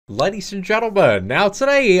Ladies and gentlemen, now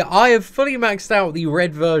today I have fully maxed out the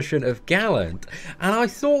red version of Galland, and I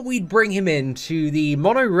thought we'd bring him into the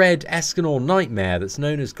mono Red Escanor nightmare that's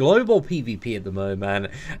known as global PvP at the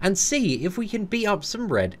moment, and see if we can beat up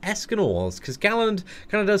some Red Escanors, because Galland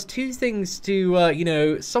kind of does two things to, you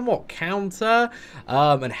know, somewhat counter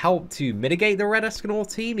and help to mitigate the Red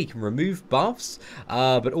Escanor team. He can remove buffs,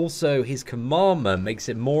 but also his commandment makes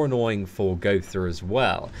it more annoying for Gowther as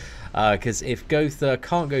well. Because if Gowther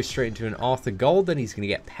can't go straight into an Arthur Gold, then he's going to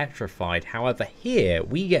get petrified. However, here,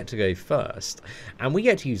 we get to go first, and we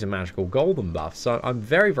get to use a magical golden buff, so I'm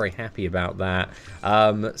very, very happy about that.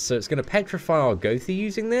 So it's going to petrify our Gowther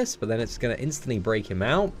using this, but then it's going to instantly break him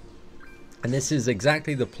out. And this is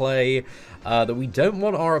exactly the play that we don't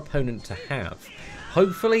want our opponent to have.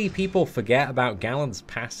 Hopefully people forget about Galland's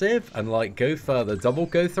passive and like go for the double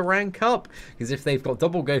Gowther rank up, because if they've got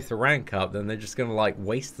double Gowther rank up, then they're just gonna like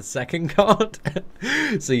waste the second card.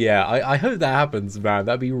 So yeah, I hope that happens, man.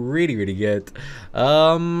 That'd be really, really good.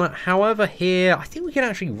 However, here I think we can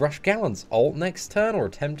actually rush Galland's ult next turn, or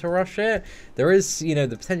attempt to rush it. There is, you know,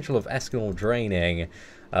 the potential of Escanor draining,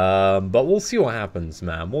 but we'll see what happens,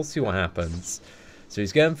 man. We'll see what happens. So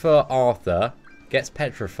he's going for Arthur, gets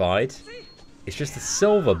petrified. It's just a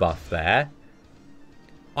silver buff there.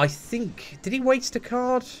 I think... Did he waste a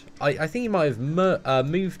card? I think he might have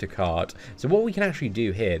moved a card. So what we can actually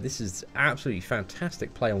do here, this is absolutely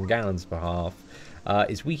fantastic play on Galland's behalf,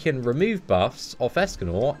 is we can remove buffs off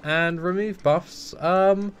Escanor and remove buffs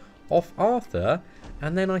off Arthur.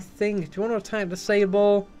 And then I think... Do you want to attack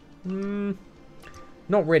Disable?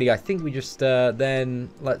 Not really. I think we just then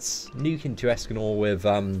let's nuke into Escanor with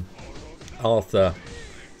Arthur.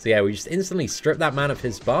 So yeah, we just instantly strip that man of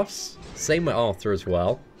his buffs. Same with Arthur as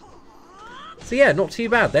well. So yeah, not too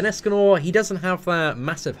bad. Then Escanor, he doesn't have that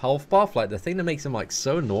massive health buff. Like, the thing that makes him like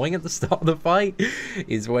so annoying at the start of the fight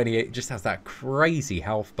is when he just has that crazy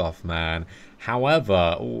health buff, man.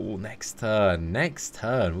 However, oh, next turn,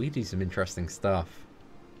 we do some interesting stuff.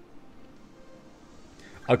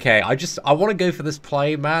 Okay, I want to go for this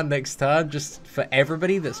play, man, next turn, just for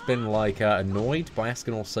everybody that's been like annoyed by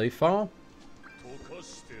Escanor so far.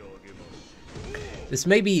 This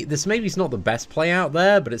maybe's not the best play out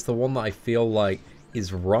there, but it's the one that I feel like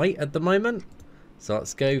is right at the moment. So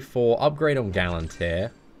let's go for upgrade on Galland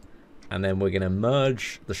here. And then we're going to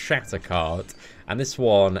merge the Shatter card. And this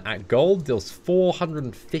one, at gold, deals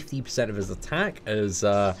 450% of his attack as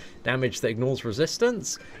damage that ignores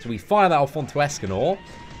resistance. So we fire that off onto Escanor.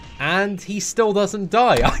 And he still doesn't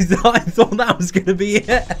die. I thought that was going to be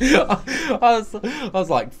it. I was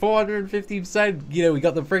like, 450%. You know, we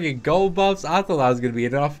got the friggin' gold buffs. I thought that was going to be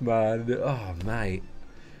enough, man. Oh, mate.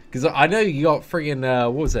 Because I know you got friggin',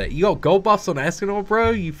 what was it? You got gold buffs on Escanor,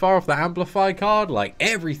 bro. You fire off the Amplify card. Like,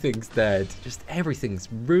 everything's dead. Just everything's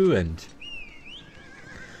ruined.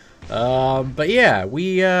 But yeah,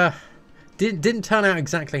 we didn't turn out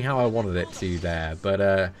exactly how I wanted it to there.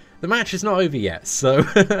 But the match is not over yet, so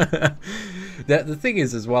the thing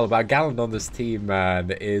is as well about Galland on this team,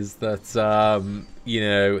 man, is that you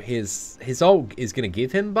know, his ult is going to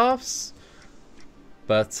give him buffs,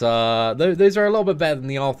 but those are a little bit better than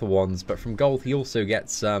the Arthur ones. But from gold, he also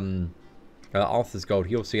gets Arthur's gold.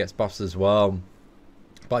 He also gets buffs as well.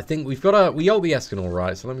 But I think we ult the Escanor,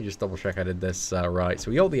 right? So let me just double check I did this right.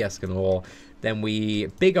 So we ult the Escanor, then we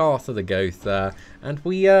big Arthur the Gowther, and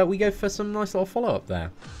we go for some nice little follow up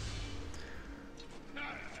there.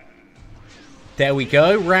 There we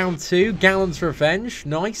go, round 2, Galland's Revenge.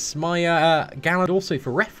 Nice. My Galland, also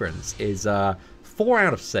for reference, is 4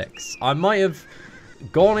 out of 6. I might have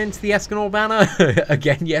gone into the Escanor banner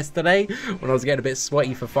again yesterday when I was getting a bit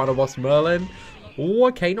sweaty for Final Boss Merlin. Oh,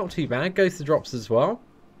 okay, not too bad. Gowther drops as well.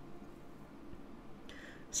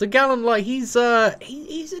 So Galland, like, he's a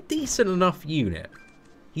decent enough unit.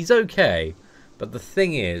 He's okay. But the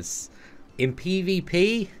thing is, in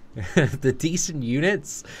PvP, the decent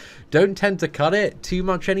units don't tend to cut it too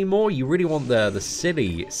much anymore. You really want the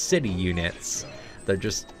city units that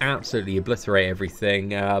just absolutely obliterate everything.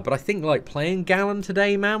 But I think, like, playing Galland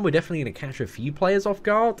today, man, we're definitely going to catch a few players off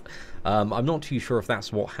guard. I'm not too sure if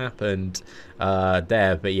that's what happened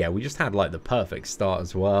there, but yeah, we just had like the perfect start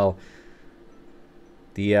as well.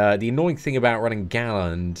 The annoying thing about running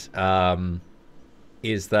Galland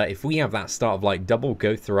is that if we have that start of like double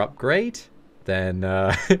Gowther upgrade, then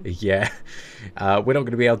yeah, we're not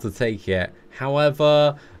going to be able to take it.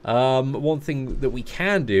 However, one thing that we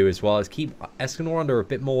can do as well is keep Escanor under a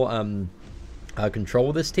bit more control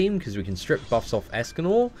of this team, because we can strip buffs off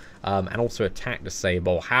Escanor and also attack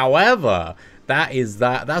Disable. However, that's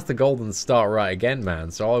the golden start right again,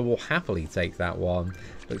 man. So I will happily take that one.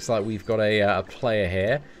 Looks like we've got a player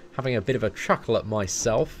here having a bit of a chuckle at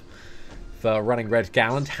myself for running Red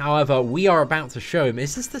Galland. However, we are about to show him.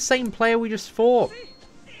 Is this the same player we just fought?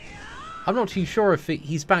 I'm not too sure if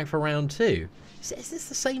he's back for round 2. Is this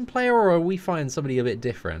the same player, or are we finding somebody a bit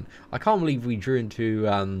different? I can't believe we drew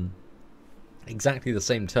into exactly the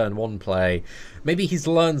same turn 1 play. Maybe he's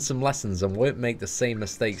learned some lessons and won't make the same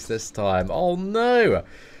mistakes this time. Oh no!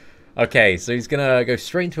 Okay, so he's gonna go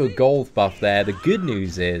straight into a gold buff there. The good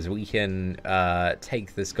news is we can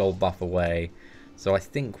take this gold buff away. So I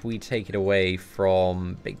think we take it away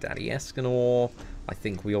from Big Daddy Escanor. I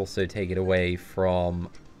think we also take it away from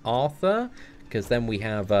Arthur, because then we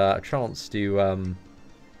have a chance to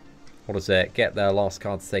get their last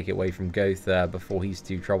card to take it away from Gowther before he's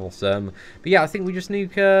too troublesome. But yeah, I think we just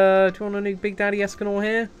nuke, do you want to nuke Big Daddy Escanor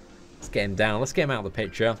here? Let's get him down, let's get him out of the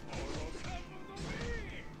picture.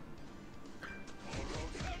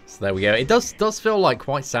 So there we go. It does feel like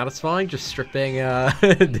quite satisfying just stripping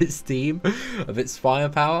this team of its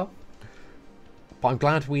firepower. But I'm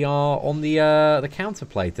glad we are on the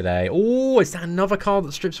counterplay today. Oh, is that another card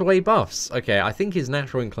that strips away buffs? Okay, I think his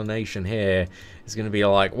natural inclination here is going to be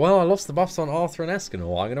like, well, I lost the buffs on Arthur and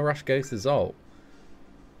Escanor. I'm going to rush Gowther's ult.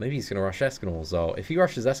 Maybe he's going to rush Escanor's ult. If he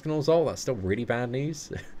rushes Escanor's ult, that's still really bad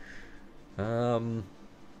news.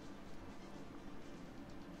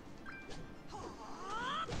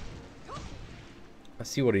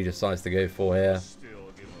 Let's see what he decides to go for here.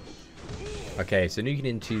 Okay, so nuking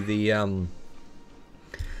into the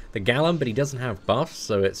Galland, but he doesn't have buffs,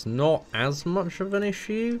 so it's not as much of an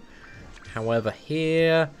issue. However,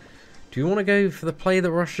 here, do you want to go for the play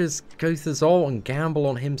that rushes Gowther's ult and gamble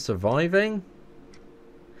on him surviving?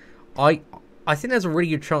 I think there's a really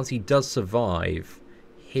good chance he does survive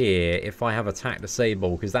here if I have attack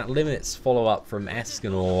disable, because that limits follow-up from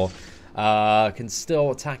Escanor. Can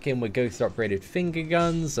still attack him with Gowther upgraded finger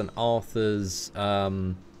guns and Arthur's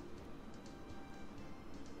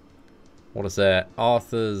what is it?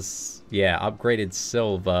 Arthur's, yeah, upgraded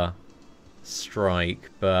silver strike,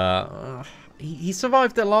 but he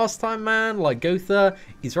survived it last time, man. Like, Gowther,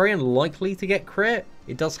 he's very unlikely to get crit.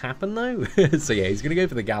 It does happen though. So yeah, he's gonna go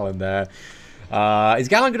for the Galland there. Is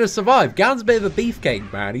Galland gonna survive? Galland's a bit of a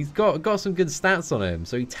beefcake, man. He's got some good stats on him,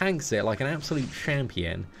 so he tanks it like an absolute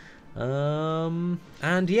champion.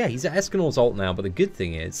 And yeah, he's at Escanor's ult now, but the good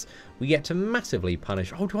thing is we get to massively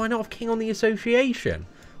punish. Oh, do I not have King on the association?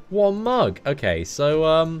 What a mug. Okay,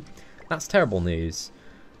 so that's terrible news.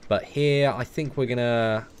 But here I think we're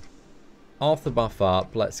gonna Arthur buff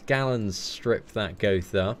up. Let's Galland strip that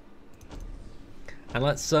Gowther, and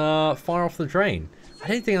let's fire off the drain. I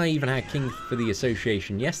don't think I even had King for the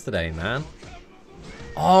association yesterday, man.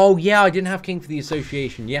 Oh, yeah, I didn't have King for the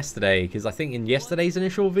association yesterday, because I think in yesterday's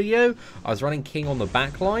initial video, I was running King on the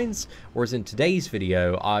backlines, whereas in today's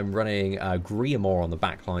video, I'm running Griamore on the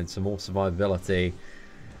backlines for more survivability.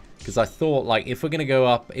 Because I thought, like, if we're going to go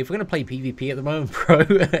up, if we're going to play PvP at the moment, Pro,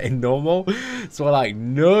 in normal, so like,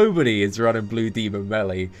 nobody is running Blue Demon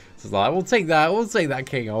Melee. So it's like, we'll take that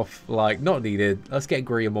King off, like, not needed. Let's get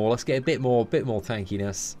Griamore, let's get a bit more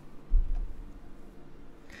tankiness.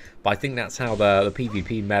 But I think that's how the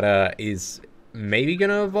PvP meta is maybe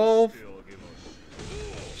going to evolve.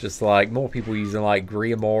 Just like more people using like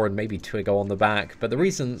Griamore and maybe Twiggo on the back. But the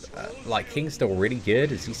reason like King's still really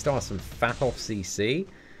good is he still has some fat off CC.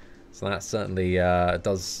 So that certainly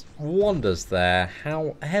does wonders there.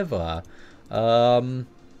 However,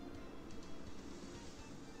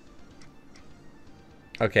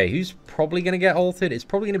 okay, who's probably going to get ulted? It's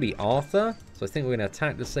probably going to be Arthur. So I think we're going to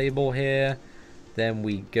attack disable here. Then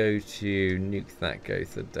we go to nuke that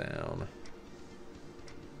Gowther down.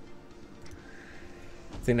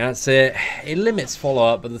 I think that's it. It limits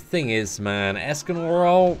follow-up, but the thing is, man,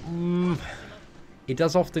 Escanor, it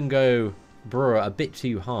does often go a bit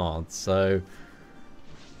too hard, so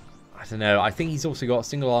I don't know. I think he's also got a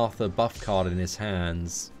single Arthur buff card in his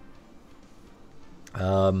hands.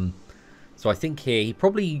 So I think here he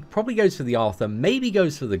probably goes for the Arthur, maybe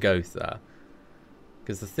goes for the Gowther.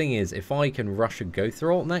 Because the thing is, if I can rush a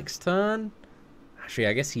Gowther ult next turn, actually,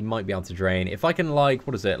 I guess he might be able to drain. If I can, like,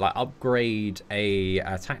 what is it, like, upgrade a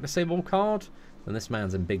attack disable card, then this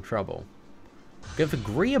man's in big trouble. Go for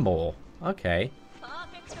Griamore. Okay.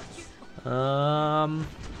 I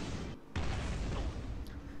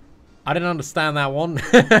didn't understand that one.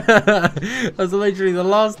 That's literally the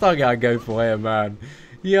last target I go for here, man.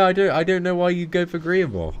 Yeah, I don't know why you go for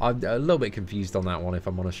Griamore. I'm a little bit confused on that one, if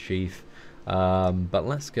I'm honest, Chief. But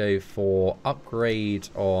let's go for upgrade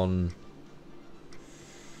on...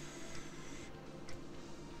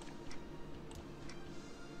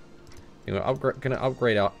 Gonna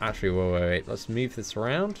upgrade our... Actually, wait. Let's move this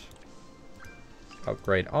around.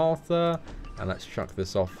 Upgrade Arthur. And let's chuck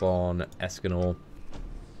this off on Escanor.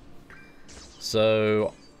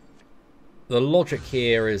 So, the logic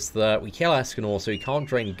here is that we kill Escanor so he can't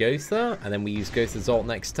drain Gowther, and then we use Gowther's ult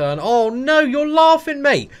next turn. Oh no, you're laughing,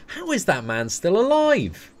 mate! How is that man still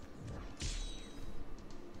alive?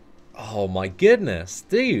 Oh my goodness,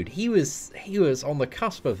 dude, he was on the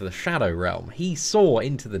cusp of the Shadow Realm. He saw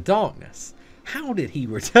into the darkness. How did he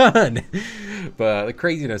return? But the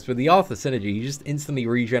craziness with the Arthur synergy, he just instantly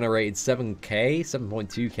regenerated 7k,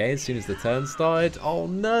 7.2k as soon as the turn started. Oh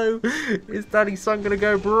no, is Daddy's son gonna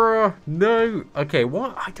go, bruh? No. Okay,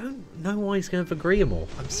 what? I don't know why he's going for Griamore.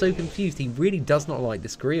 I'm so confused. He really does not like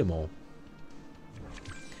this Griamore.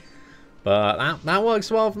 But that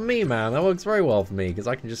works well for me, man. That works very well for me, because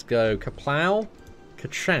I can just go kaplow,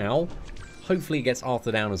 ka-chow. Hopefully it gets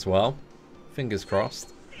Arthur down as well. Fingers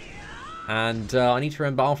crossed. And I need to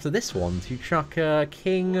remember after this one to chuck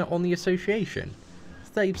King on the Association.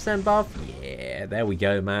 30% buff? Yeah, there we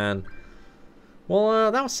go, man.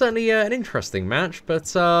 Well, that was certainly an interesting match, but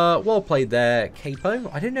well played there, Capo.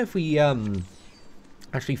 I don't know if we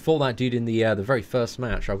actually fought that dude in the very first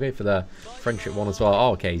match. I'll go for the friendship one as well.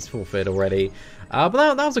 Oh, okay, he's forfeit already.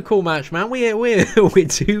 But that was a cool match, man. We're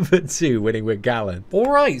 2 for 2 winning with Galland.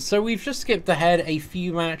 Alright, so we've just skipped ahead a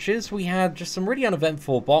few matches. We had just some really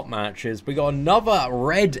uneventful bot matches. We got another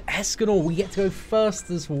Red Escanor. We get to go first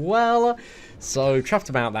as well. So, chuffed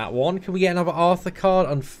about that one. Can we get another Arthur card?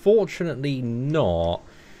 Unfortunately not.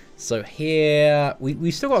 So here,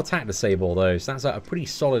 we still got attack disable though, so that's a pretty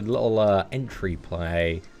solid little entry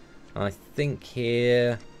play. I think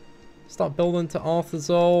here, start building to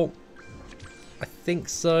Arthur's ult. I think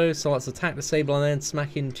so. So let's attack disable and then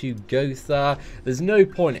smack into Gowther. There's no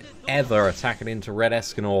point ever attacking into Red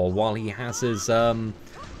Escanor while he has his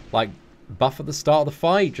like buff at the start of the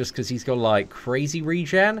fight, just because he's got like crazy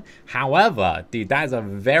regen. However, dude, that is a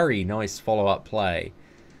very nice follow-up play.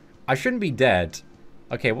 I shouldn't be dead.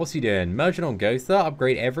 Okay, what's he doing? Merging on Gowther,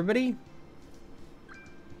 upgrade everybody?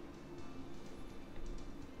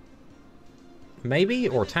 Maybe?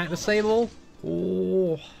 Or attack disable?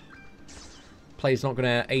 Oh. Play's not going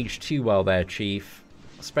to age too well there, Chief.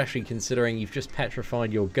 Especially considering you've just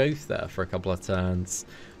petrified your Gowther for a couple of turns.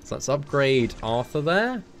 So let's upgrade Arthur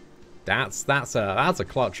there. That's a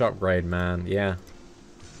clutch upgrade, man. Yeah.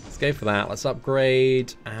 Let's go for that. Let's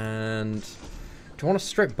upgrade. And do I want to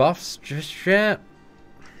strip buffs just yet?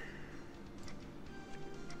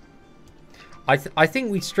 I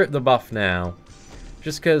think we strip the buff now.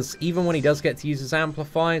 Just because even when he does get to use his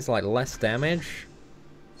amplify, it's like less damage.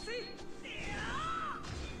 So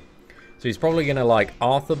he's probably going to like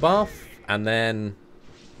Arthur buff and then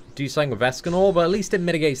do something with Escanor, but at least it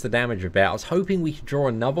mitigates the damage a bit. I was hoping we could draw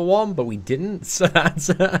another one, but we didn't. So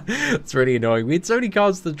that's really annoying. We had so many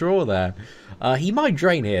cards to draw there. He might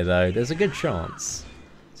drain here though. There's a good chance.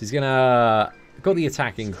 So he's going to got the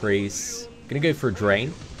attack increase. Going to go for a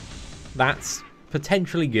drain. That's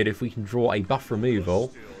potentially good if we can draw a buff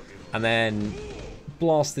removal. And then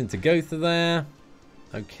blast into Gowther there.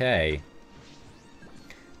 Okay.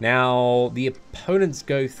 Now, the opponent's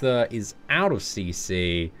Gowther is out of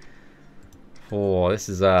CC. Oh, this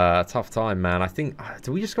is a tough time, man. I think...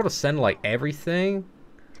 do we just got to send, like, everything?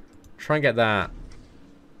 Try and get that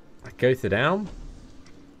Gowther down?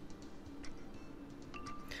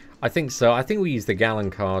 I think so. I think we use the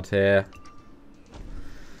Galland card here.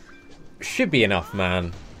 Should be enough,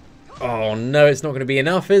 man. Oh, no, it's not going to be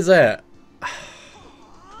enough, is it?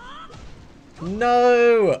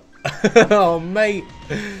 No! Oh, mate.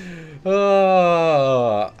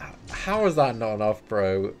 Oh, how is that not enough,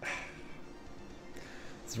 bro?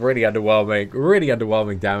 It's really underwhelming. Really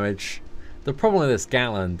underwhelming damage. The problem with this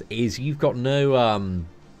Galland is you've got no,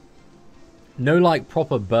 like,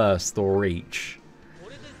 proper burst or reach.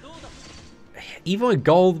 Even with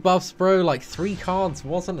gold buffs, bro, like 3 cards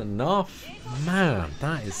wasn't enough. Man,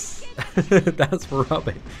 that is... that's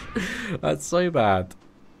rubbish. That's so bad.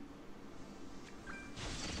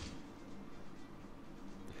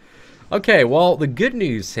 Okay, well, the good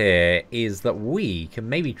news here is that we can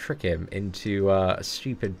maybe trick him into a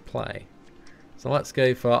stupid play. So let's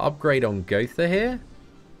go for upgrade on Gowther here.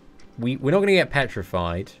 We're not going to get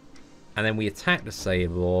petrified. And then we attack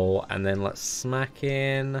disable. And then let's smack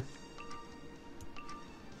in...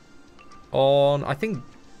 on... I think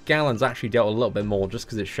Galland's actually dealt a little bit more just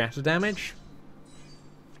because it's shatter damage.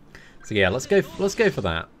 So yeah, let's go for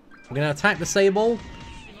that. We're going to attack disable.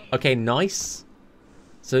 Okay, nice.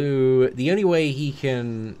 So the only way he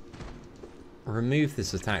can remove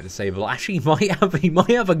this attack disable, actually he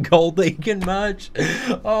might have a gold that he can merge.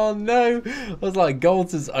 Oh no. I was like,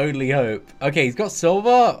 gold's his only hope. Okay, he's got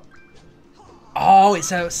silver. Oh,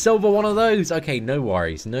 it's a silver one of those. Okay, no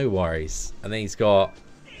worries, no worries. And then he's got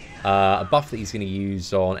a buff that he's going to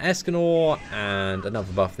use on Escanor, and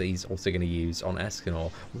another buff that he's also going to use on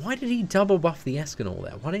Escanor. Why did he double buff the Escanor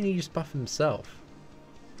there? Why didn't he just buff himself?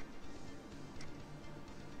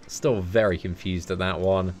 Still very confused at that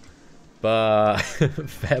one. But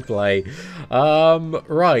fair play.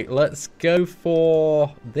 Right, let's go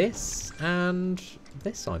for this and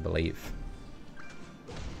this, I believe.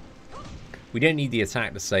 We don't need the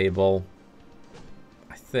attack disable,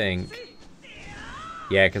 I think.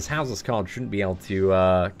 Yeah, because Hauser's card shouldn't be able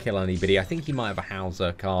to kill anybody. I think he might have a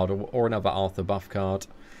Hauser card or another Arthur buff card.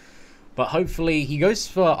 But hopefully he goes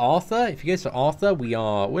for Arthur. If he goes for Arthur,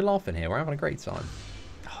 we're laughing here. We're having a great time.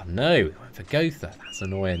 Oh no, we went for Gowther. That's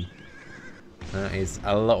annoying. That is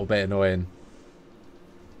a little bit annoying.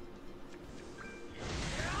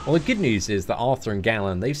 Well, the good news is that Arthur and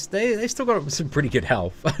Galland, they've still got some pretty good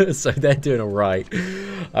health, so they're doing all right.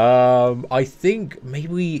 I think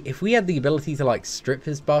maybe if we had the ability to like strip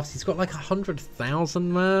his buffs, he's got like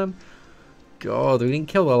 100,000, man. God, we didn't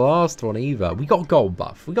kill the last one either. We got a gold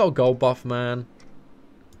buff. We got a gold buff, man.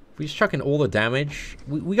 If we just chuck in all the damage,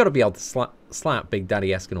 we got to be able to slap Big Daddy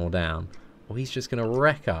Escanor down, or he's just gonna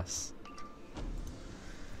wreck us.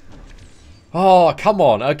 Oh, come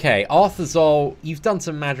on. Okay, Arthur's ult. You've done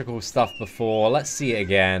some magical stuff before. Let's see it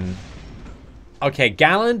again. Okay,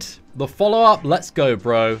 Galland, the follow-up. Let's go,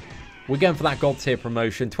 bro. We're going for that gold tier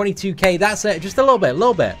promotion. 22k, that's it. Just a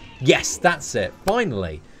little bit, Yes, that's it.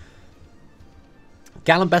 Finally.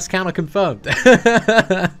 Galland best counter confirmed. It's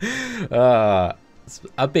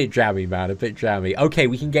a bit jammy, man. A bit jammy. Okay,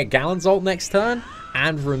 we can get Galland's ult next turn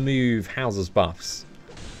and remove Hauser's buffs.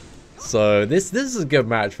 So this is a good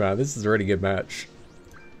match, man. This is a really good match.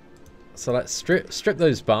 So let's strip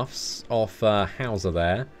those buffs off Hauser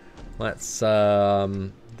there. Let's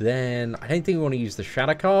then I don't think we want to use the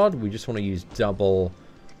shadow card. We just want to use double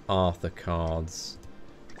Arthur cards.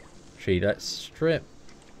 Actually, let's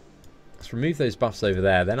remove those buffs over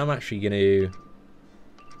there. Then I'm actually going to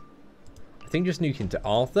I think just nuke into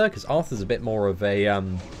Arthur, because Arthur's a bit more of a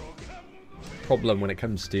problem when it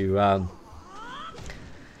comes to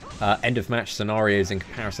end of match scenarios in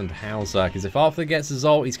comparison to Hauser, because if Arthur gets his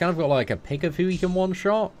ult, he's kind of got like a pick of who he can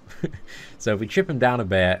one-shot. So if we chip him down a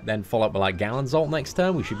bit, then follow up with like Galland's ult next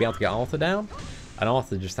turn, we should be able to get Arthur down. And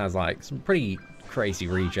Arthur just has like some pretty crazy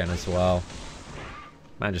regen as well.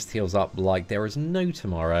 Man just heals up like there is no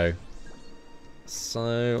tomorrow.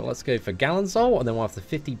 So let's go for Galland's ult, and then we'll have the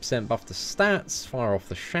 50% buff to stats, fire off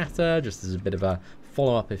the shatter, just as a bit of a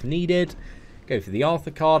follow-up if needed. Go for the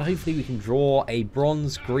Arthur card. Hopefully we can draw a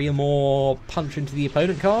bronze Griamore punch into the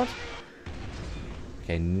opponent card.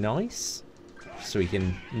 Okay, nice. So we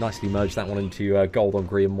can nicely merge that one into gold on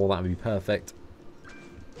Griamore. That would be perfect.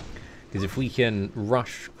 Because if we can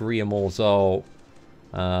rush Griamore's ult...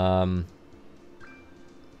 yeah,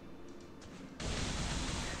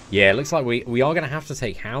 it looks like we are going to have to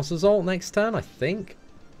take Hauser's ult next turn, I think.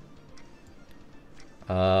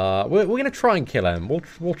 We're going to try and kill him.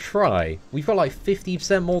 We'll try. We've got like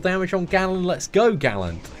 50% more damage on Galland. Let's go,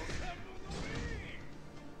 Galland.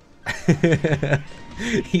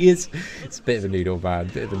 He is... It's a bit of a noodle, man.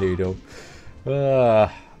 Bit of a noodle.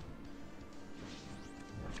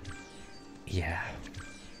 Yeah.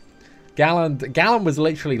 Galland was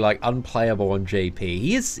literally like unplayable on JP.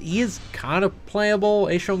 He is kind of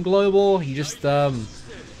playable-ish on Global. He just...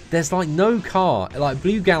 there's like no card. Like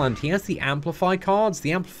Blue Galland, he has the Amplify cards.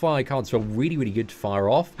 The Amplify cards feel really, really good to fire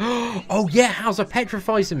off. Oh yeah, Hauser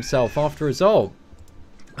petrifies himself after his ult.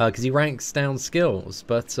 Because he ranks down skills.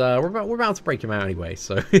 But we're about to break him out anyway,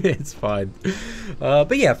 so it's fine.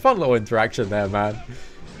 But yeah, fun little interaction there, man.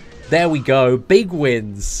 There we go. Big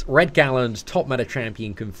wins. Red Galland, top meta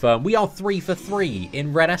champion confirmed. We are 3 for 3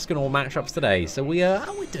 in Red Escanor matchups today. So we're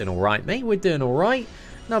doing all right, mate. We're doing all right.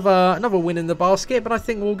 Another win in the basket, but I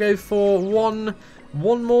think we'll go for one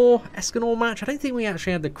more Escanor match. I don't think we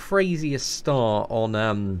actually had the craziest start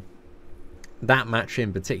on that match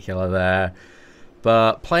in particular there.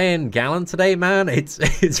 But playing Galland today, man,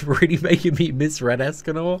 it's really making me miss Red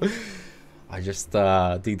Escanor. I just do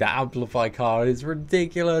that Amplify card. It's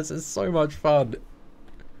ridiculous. It's so much fun.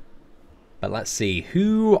 But let's see.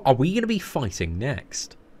 Who are we going to be fighting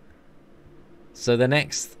next? So the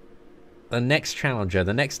next challenger,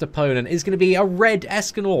 the next opponent is going to be a Red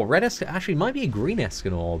Escanor. Red Escanor actually might be a green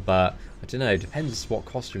Escanor, but I don't know. Depends what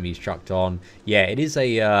costume he's chucked on. Yeah, it is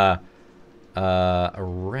a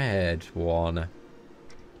red one.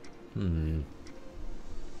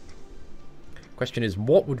 Question is,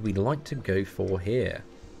 what would we like to go for here?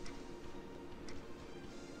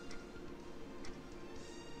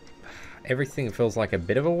 everything feels like a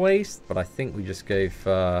bit of a waste, but I think we just go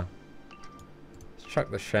for... Let's chuck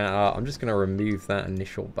the shatter. I'm just going to remove that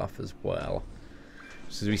initial buff as well.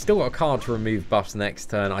 So we still got a card to remove buffs next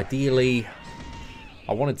turn. Ideally,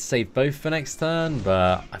 I wanted to save both for next turn,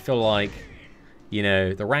 but I feel like, you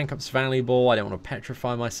know, the rank up's valuable. I don't want to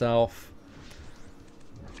petrify myself.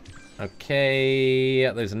 Okay,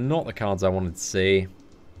 those are not the cards I wanted to see.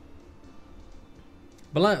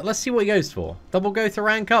 But let's see what he goes for. Double Gowther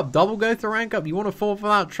rank up. Double Gowther rank up. You want to fall for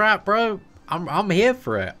that trap, bro? I'm here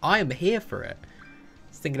for it. I am here for it.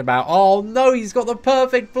 He's thinking about... Oh, no. He's got the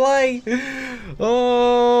perfect play.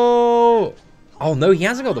 Oh. Oh, no. He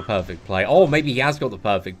hasn't got the perfect play. Oh, maybe he has got the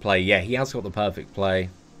perfect play. Yeah, he has got the perfect play.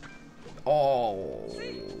 Oh.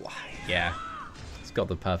 Yeah. He's got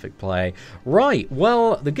the perfect play. Right.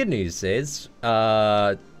 Well, the good news is...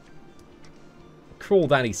 Cruel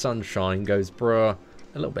Daddy Sunshine goes, bruh...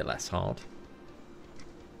 A little bit less hard.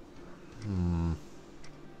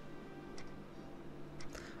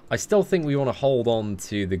 I still think we want to hold on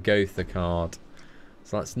to the Gowther card.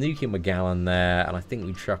 So that's nuking Red Galland there. And I think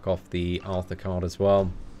we chuck off the Arthur card as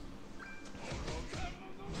well.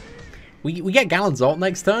 We get Galland's ult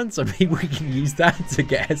next turn. So maybe we can use that to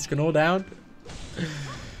get Escanor down.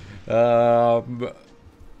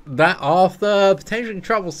 That Arthur, potentially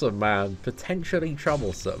troublesome, man. Potentially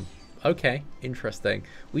troublesome. Okay, interesting.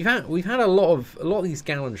 We've had a lot of these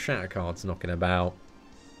Galland shatter cards knocking about.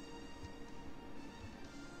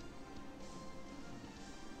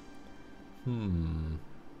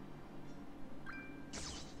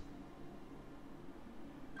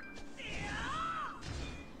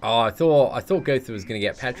 Oh, I thought Gowther was gonna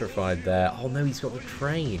get petrified there. Oh no, he's got the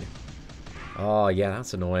train. Oh yeah,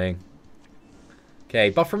 that's annoying. Okay,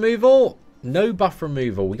 buff removal. No buff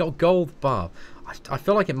removal. We got gold buff. I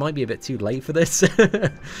feel like it might be a bit too late for this,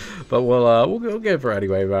 but we'll go for it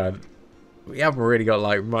anyway, man. We haven't really got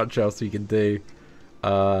like much else we can do.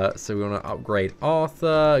 So we want to upgrade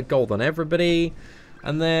Arthur, gold on everybody,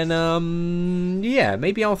 and then yeah,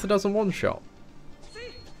 maybe Arthur doesn't one shot.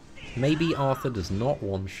 Maybe Arthur does not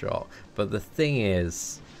one shot. But the thing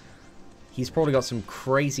is, he's probably got some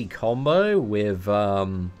crazy combo with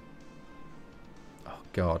oh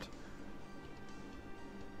god.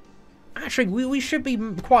 Actually, we should be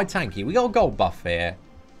quite tanky. We got a gold buff here.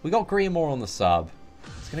 We got Griamore on the sub.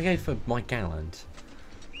 It's going to go for my Galland.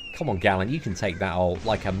 Come on, Galland. You can take that ult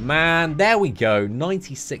like a man. There we go.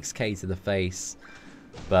 96k to the face.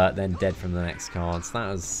 But then dead from the next cards.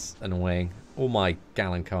 That was annoying. All my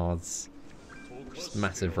Galland cards. Just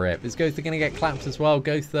massive rip. Is Gowther going to get clapped as well?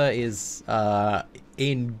 Gowther is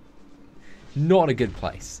in... Not in a good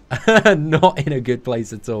place. Not in a good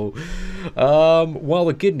place at all. Well,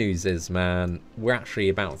 the good news is, man, we're actually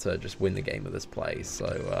about to just win the game of this play.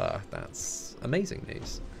 So that's amazing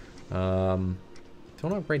news. Do I want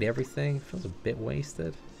to upgrade everything? Feels a bit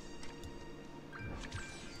wasted.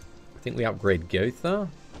 I think we upgrade Gowther.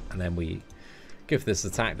 And then we give this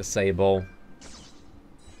attack disable.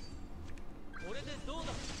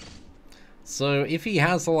 So if he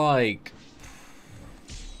has like...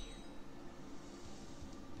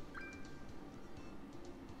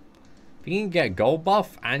 If he can get gold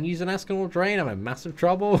buff and use an Escanor drain, I'm in massive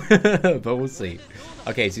trouble. But we'll see.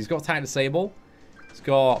 Okay, so he's got attack disable. He's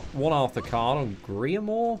got one Arthur card on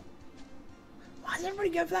Griamore. Why is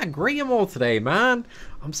everybody going for that Griamore today, man?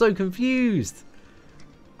 I'm so confused.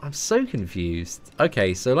 I'm so confused.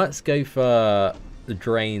 Okay, so let's go for the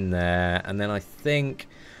drain there. And then I think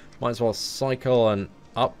might as well cycle and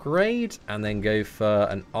upgrade. And then go for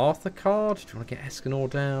an Arthur card. Do you want to get Escanor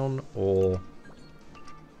down? Or...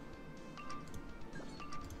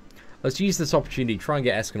 Let's use this opportunity, try and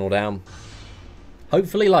get Escanor down.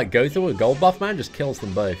 Hopefully, like, Gowther with gold buff, man, just kills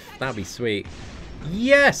them both. That'd be sweet.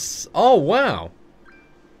 Yes! Oh, wow.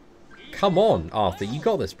 Come on, Arthur. You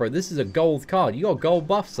got this, bro. This is a gold card. You got gold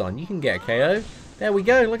buff, son. You can get a KO. There we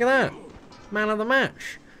go. Look at that. Man of the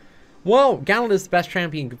match. Well, Galland is the best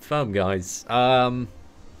champion confirmed, guys. You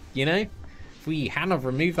know, if we hadn't have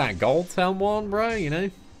removed that gold turn one, bro, you know,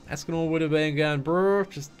 Escanor would have been going, bro,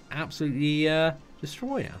 just absolutely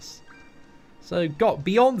destroy us. So, got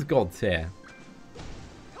beyond God tier.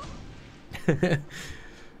 There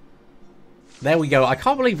we go. I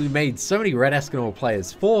can't believe we made so many Red Escanor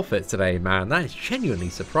players forfeit today, man. That is genuinely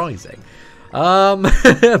surprising.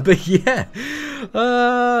 But yeah.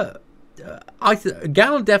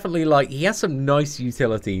 Galland definitely, like, he has some nice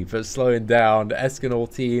utility for slowing down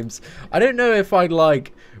Escanor teams. I don't know if I'd,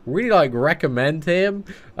 like, really, like, recommend him,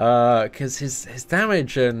 because his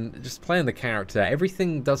damage and just playing the character,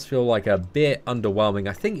 everything does feel, like, a bit underwhelming.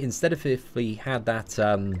 I think instead of if we had that,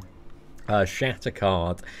 Shatter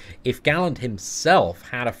card. If Galland himself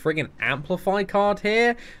had a friggin' Amplify card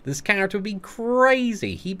here, this character would be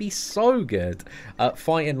crazy. He'd be so good at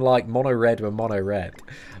fighting like mono red with mono red.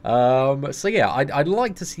 So yeah, I'd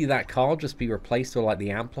like to see that card just be replaced with like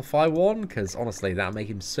the Amplify one, because honestly that'd make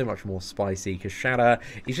him so much more spicy, because Shatter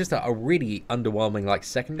is just a really underwhelming like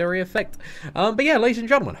secondary effect. But yeah, ladies and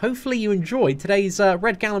gentlemen, hopefully you enjoyed today's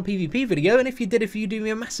Red Galland PvP video, and if you did, if you do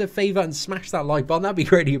me a massive favour and smash that like button, that'd be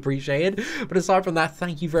greatly appreciated. But aside from that,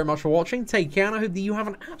 thank you very much for watching, take care, and I hope that you have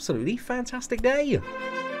an absolutely fantastic day.